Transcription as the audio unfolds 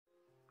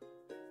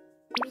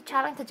be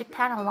traveling to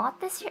Japan a lot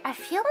this year? I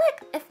feel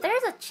like if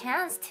there's a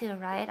chance to,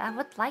 right, I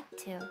would like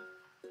to.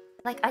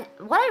 Like,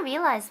 what I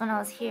realized when I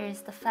was here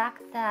is the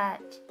fact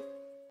that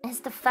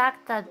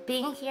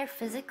being here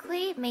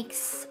physically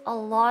makes a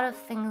lot of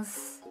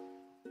things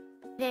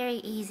very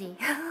easy.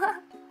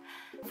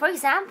 For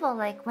example,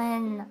 like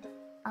when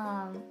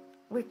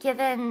we're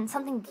given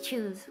something to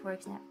choose, for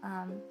example,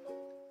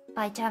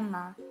 by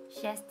Gemma,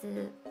 she has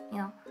to, you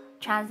know,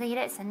 translate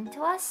it, send it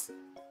to us,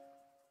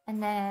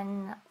 and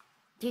then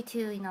due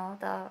to, you know,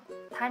 the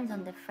time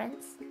zone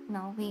difference, you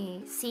know,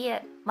 we see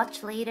it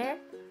much later,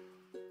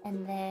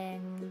 and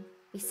then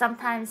we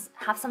sometimes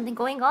have something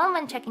going on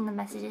when checking the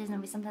messages, and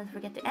we sometimes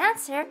forget to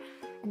answer,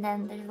 and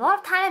then there's a lot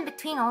of time in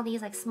between all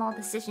these like small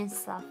decisions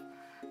stuff.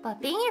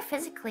 But being here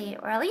physically,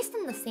 or at least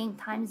in the same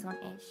time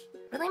zone-ish,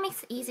 really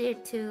makes it easier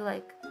to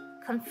like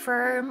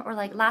confirm or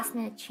like last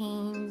minute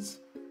change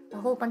a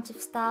whole bunch of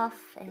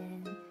stuff,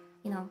 and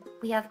you know,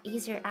 we have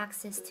easier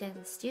access to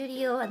the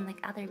studio and like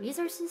other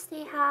resources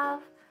they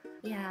have.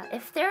 Yeah,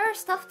 if there are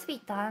stuff to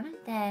be done,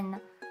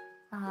 then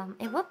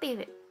it would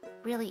be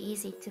really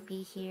easy to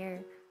be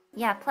here.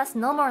 Yeah, plus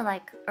no more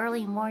like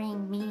early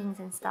morning meetings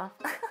and stuff.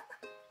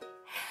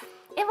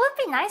 It would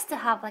be nice to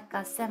have like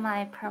a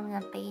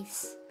semi-permanent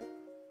base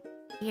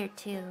here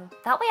too.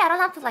 That way I don't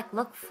have to like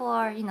look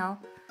for, you know,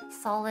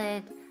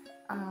 solid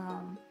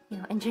you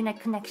know, internet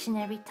connection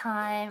every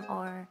time,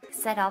 or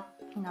set up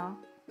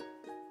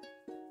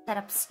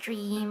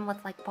stream with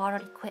like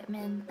borrowed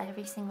equipment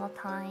every single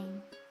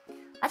time.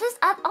 I'll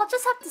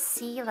just have to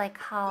see like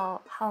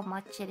how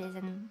much it is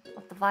and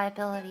what the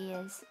viability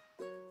is.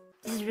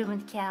 Just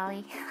ruined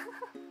Cali.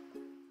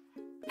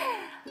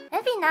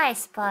 It'd be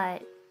nice,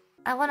 but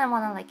I wouldn't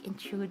want to like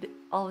intrude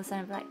all of a sudden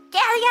and be like,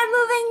 Cali, I'm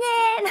moving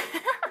in!